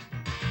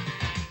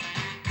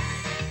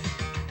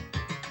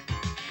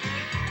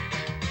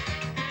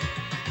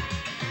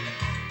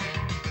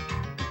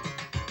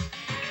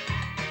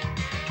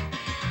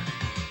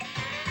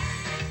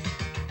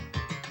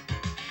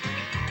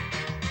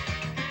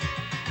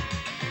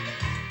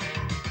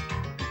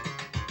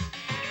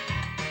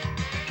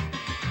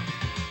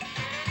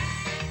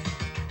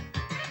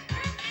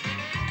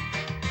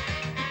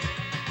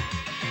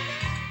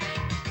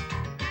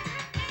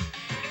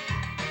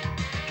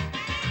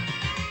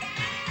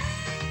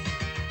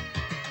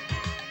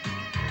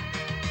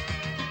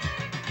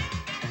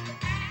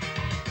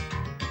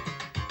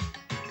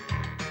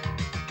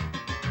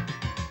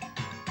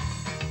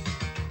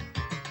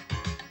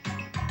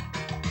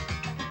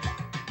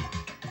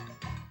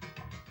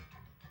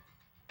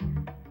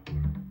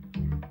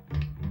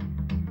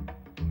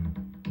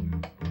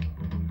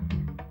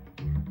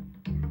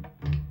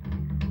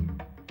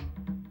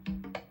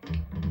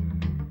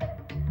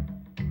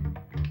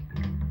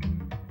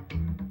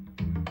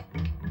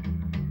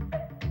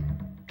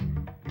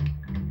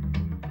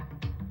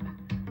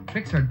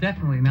 Tricks are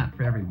definitely not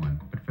for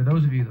everyone, but for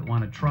those of you that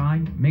want to try,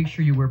 make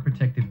sure you wear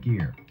protective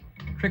gear.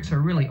 Tricks are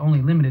really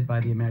only limited by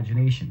the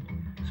imagination,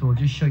 so we'll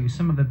just show you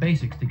some of the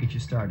basics to get you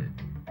started.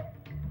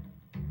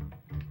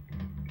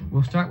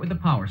 We'll start with the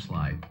power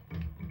slide.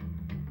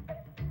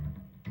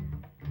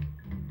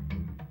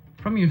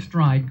 From your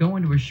stride, go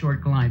into a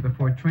short glide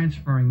before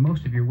transferring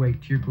most of your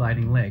weight to your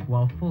gliding leg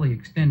while fully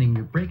extending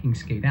your braking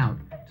skate out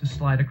to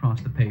slide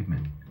across the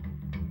pavement.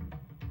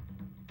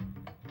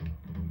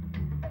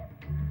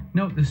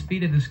 Note the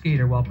speed of the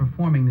skater while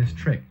performing this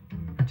trick.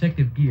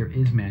 Protective gear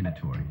is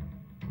mandatory.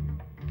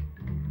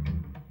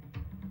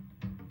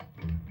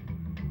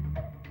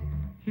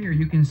 Here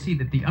you can see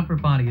that the upper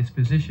body is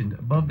positioned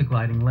above the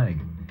gliding leg,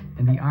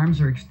 and the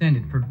arms are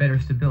extended for better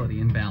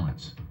stability and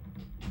balance.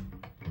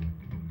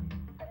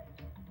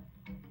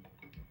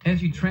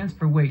 As you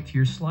transfer weight to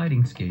your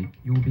sliding skate,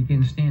 you will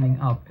begin standing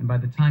up, and by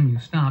the time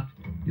you've stopped,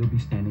 you'll be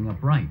standing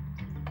upright.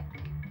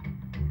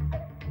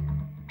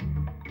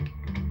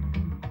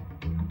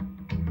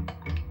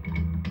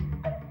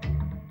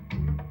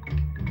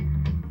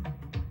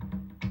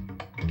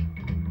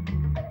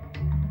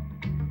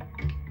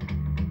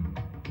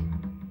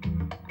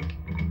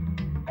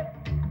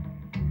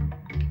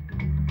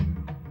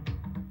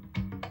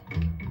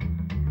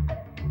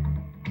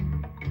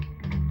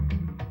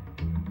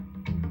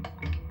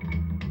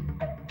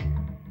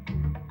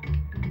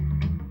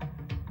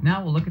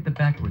 Now we'll look at the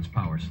backwards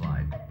power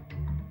slide.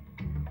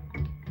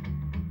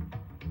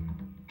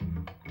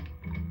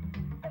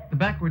 The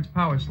backwards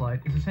power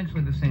slide is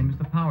essentially the same as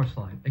the power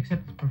slide,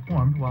 except it's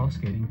performed while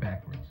skating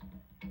backwards.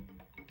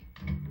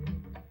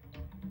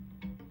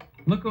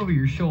 Look over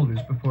your shoulders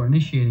before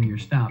initiating your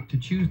stop to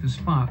choose the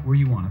spot where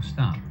you want to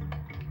stop.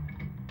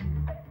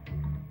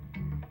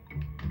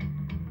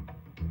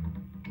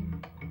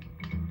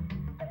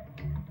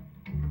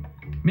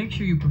 Make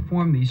sure you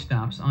perform these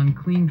stops on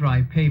clean,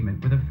 dry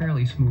pavement with a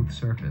fairly smooth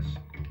surface.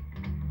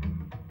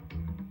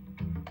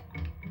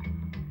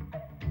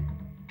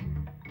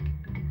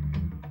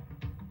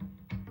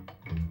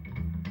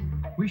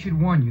 We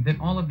should warn you that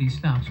all of these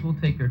stops will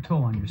take their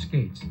toll on your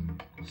skates.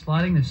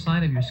 Sliding the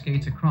side of your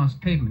skates across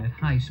pavement at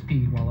high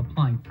speed while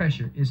applying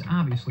pressure is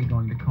obviously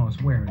going to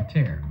cause wear and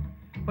tear.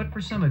 But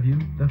for some of you,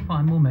 the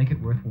fun will make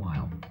it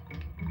worthwhile.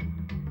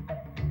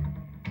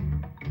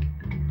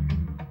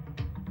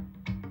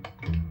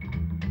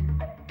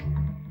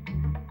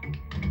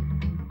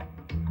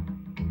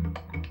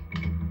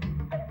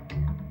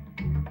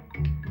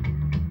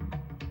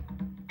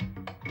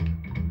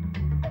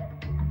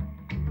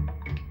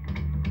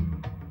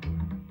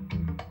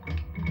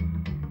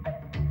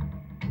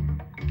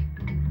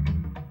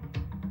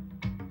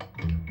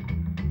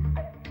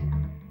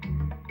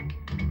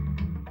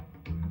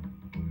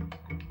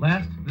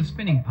 Last, the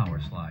spinning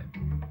power slide.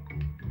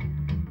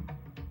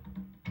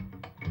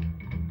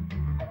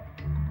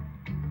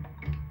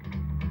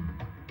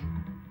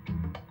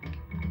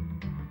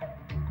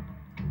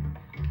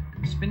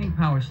 The spinning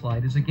power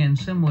slide is again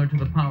similar to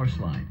the power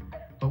slide,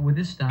 but with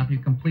this stop you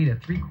complete a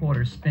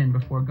 3/4 spin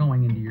before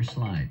going into your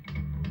slide.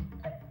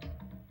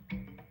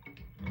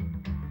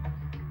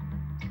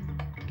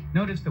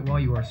 Notice that while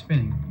you are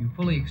spinning, you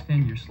fully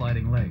extend your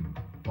sliding leg,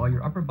 while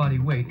your upper body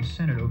weight is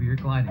centered over your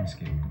gliding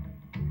skate.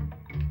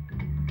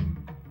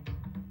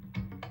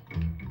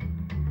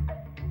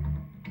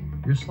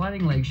 Your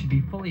sliding leg should be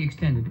fully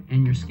extended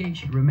and your skate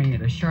should remain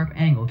at a sharp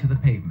angle to the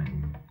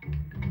pavement.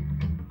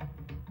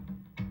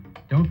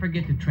 Don't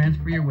forget to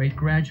transfer your weight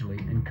gradually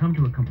and come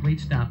to a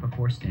complete stop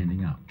before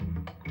standing up.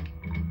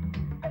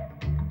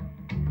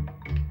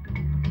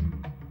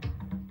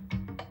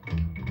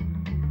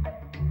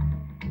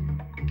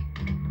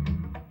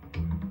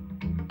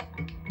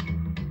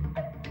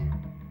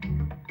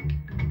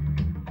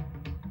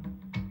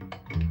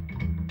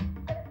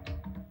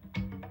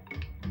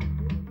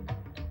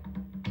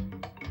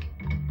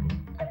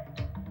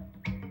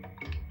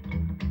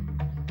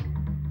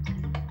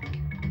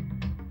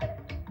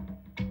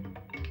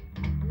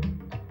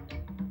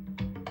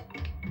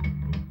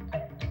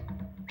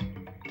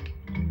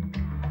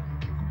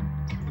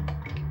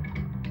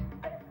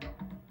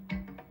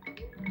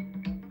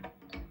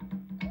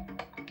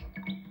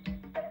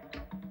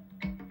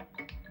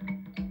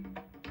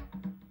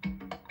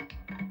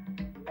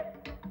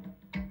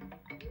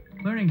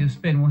 Learning to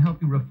spin will help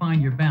you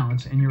refine your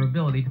balance and your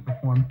ability to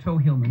perform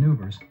toe-heel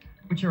maneuvers,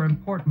 which are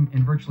important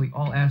in virtually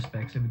all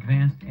aspects of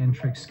advanced and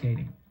trick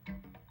skating.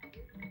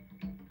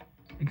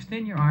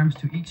 Extend your arms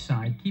to each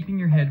side, keeping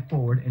your head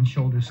forward and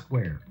shoulders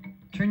square.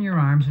 Turn your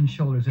arms and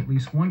shoulders at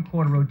least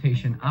 1/4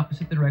 rotation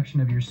opposite the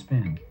direction of your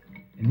spin.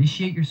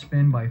 Initiate your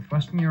spin by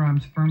thrusting your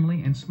arms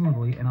firmly and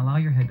smoothly and allow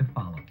your head to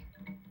follow.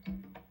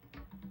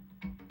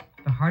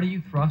 The harder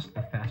you thrust,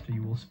 the faster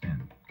you will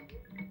spin.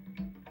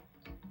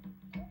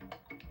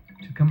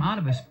 To come out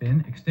of a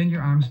spin, extend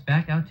your arms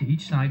back out to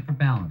each side for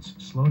balance.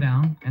 Slow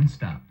down and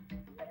stop.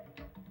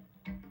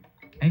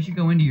 As you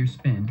go into your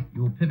spin,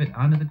 you will pivot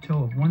onto the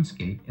toe of one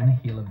skate and the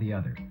heel of the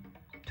other.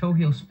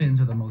 Toe-heel spins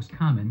are the most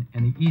common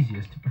and the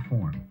easiest to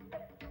perform.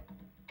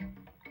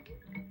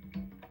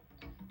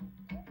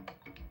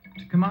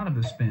 To come out of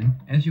the spin,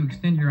 as you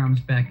extend your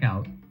arms back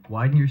out,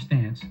 widen your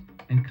stance,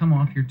 and come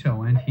off your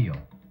toe and heel.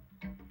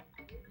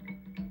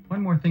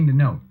 One more thing to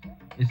note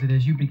is that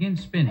as you begin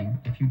spinning,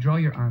 if you draw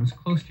your arms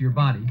close to your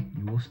body,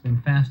 you will spin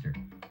faster.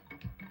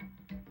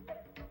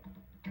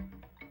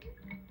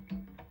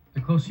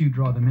 The closer you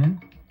draw them in,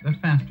 the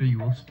faster you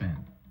will spin.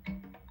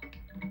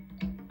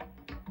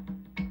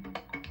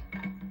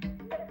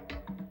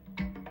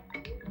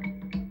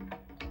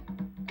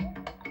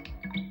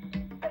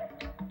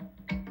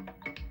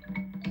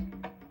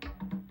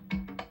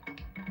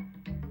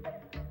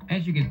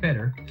 As you get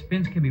better,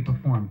 spins can be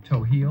performed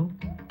toe-heel,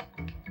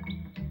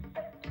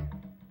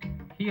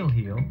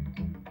 heel-heel,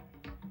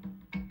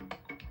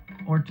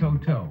 or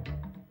toe-toe.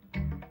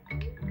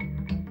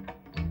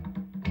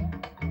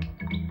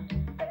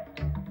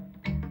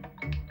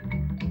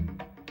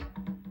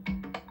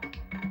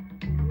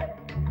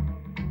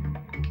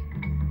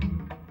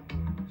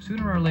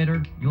 Sooner or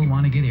later, you'll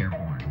want to get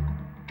airborne.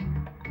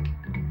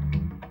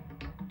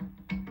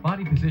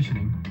 Body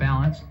positioning,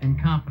 balance, and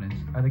confidence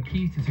are the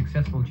keys to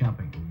successful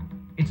jumping.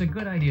 It's a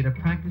good idea to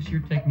practice your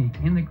technique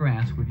in the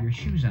grass with your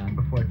shoes on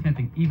before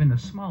attempting even the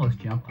smallest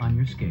jump on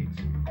your skates.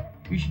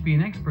 You should be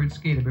an expert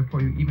skater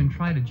before you even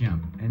try to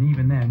jump, and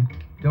even then,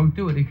 don't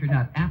do it if you're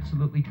not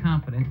absolutely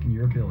confident in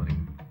your ability.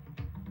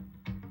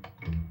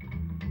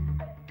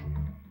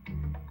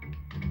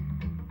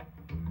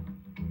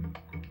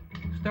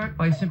 Start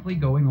by simply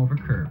going over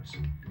curves.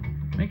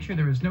 Make sure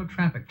there is no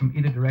traffic from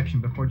either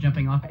direction before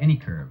jumping off any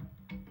curve.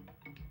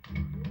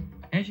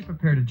 As you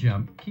prepare to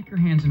jump, keep your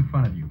hands in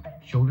front of you,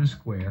 shoulders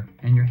square,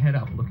 and your head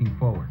up looking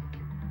forward.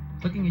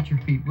 Looking at your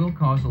feet will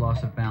cause a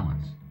loss of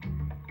balance.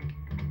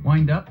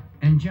 Wind up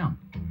and jump.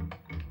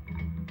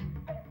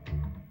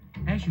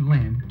 As you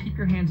land, keep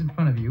your hands in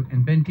front of you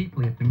and bend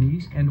deeply at the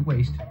knees and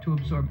waist to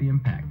absorb the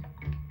impact.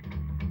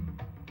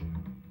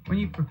 When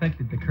you've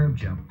perfected the curb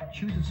jump,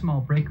 choose a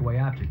small breakaway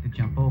object to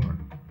jump over.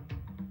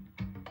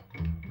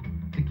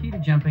 The key to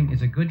jumping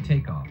is a good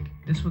takeoff.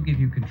 This will give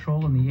you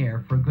control in the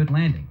air for a good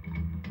landing.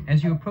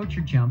 As you approach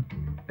your jump,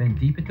 bend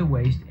deep at the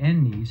waist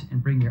and knees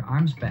and bring your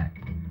arms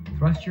back.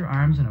 Thrust your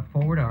arms in a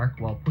forward arc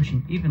while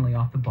pushing evenly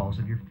off the balls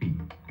of your feet.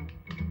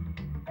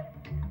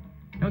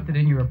 Note that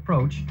in your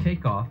approach,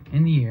 takeoff,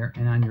 in the air,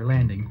 and on your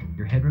landing,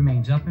 your head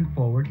remains up and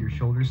forward, your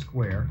shoulders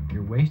square,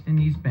 your waist and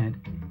knees bent,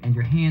 and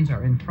your hands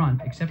are in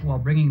front except while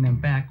bringing them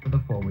back for the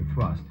forward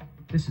thrust.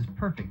 This is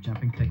perfect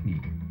jumping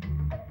technique.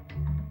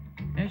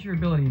 As your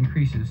ability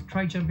increases,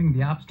 try jumping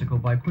the obstacle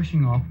by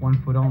pushing off one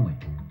foot only.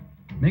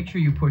 Make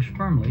sure you push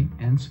firmly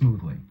and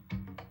smoothly.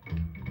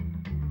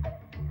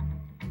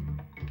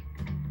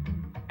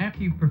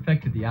 After you've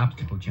perfected the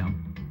obstacle jump,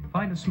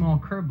 find a small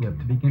curb lip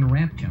to begin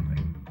ramp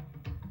jumping.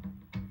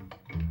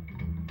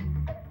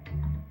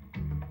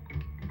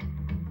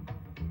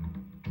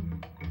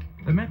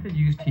 The method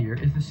used here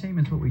is the same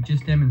as what we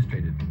just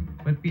demonstrated,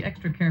 but be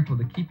extra careful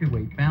to keep your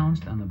weight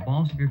balanced on the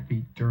balls of your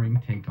feet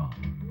during takeoff.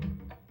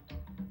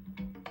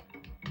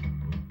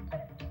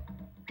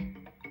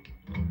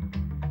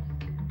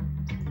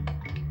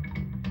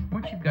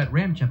 Once you've got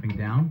ramp jumping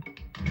down,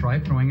 try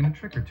throwing in a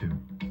trick or two.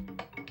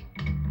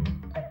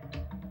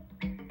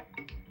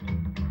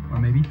 Or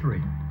maybe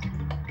 3.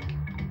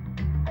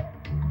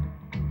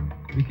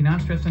 We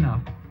cannot stress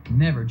enough,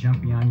 never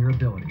jump beyond your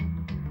ability.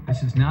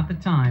 This is not the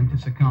time to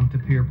succumb to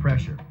peer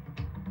pressure.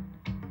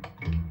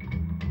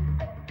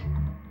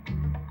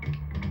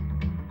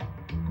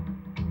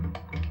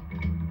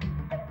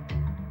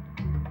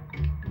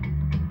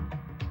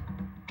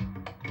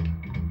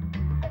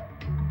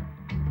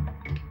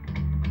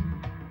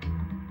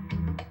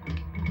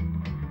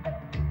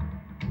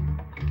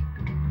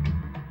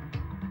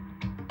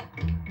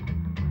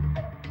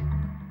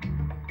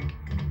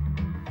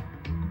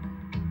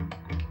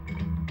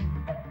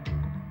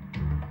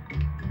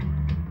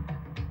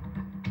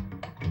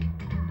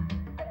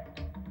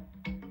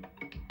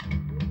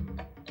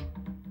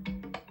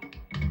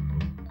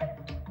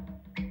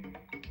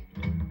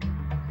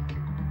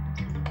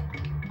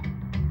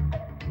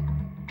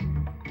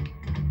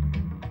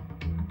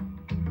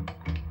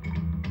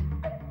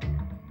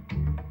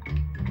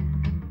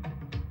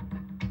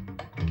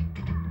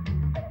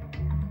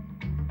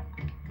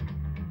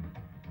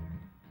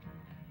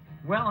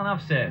 Well,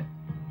 enough said.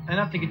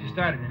 Enough to get you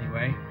started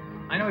anyway.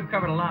 I know we've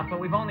covered a lot,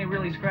 but we've only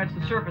really scratched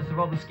the surface of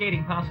all the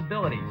skating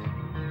possibilities.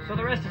 So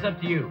the rest is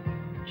up to you.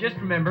 Just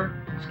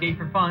remember, skate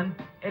for fun,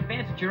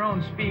 advance at your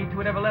own speed to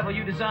whatever level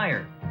you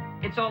desire.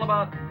 It's all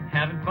about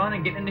having fun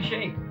and getting into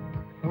shape.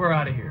 We're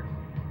out of here.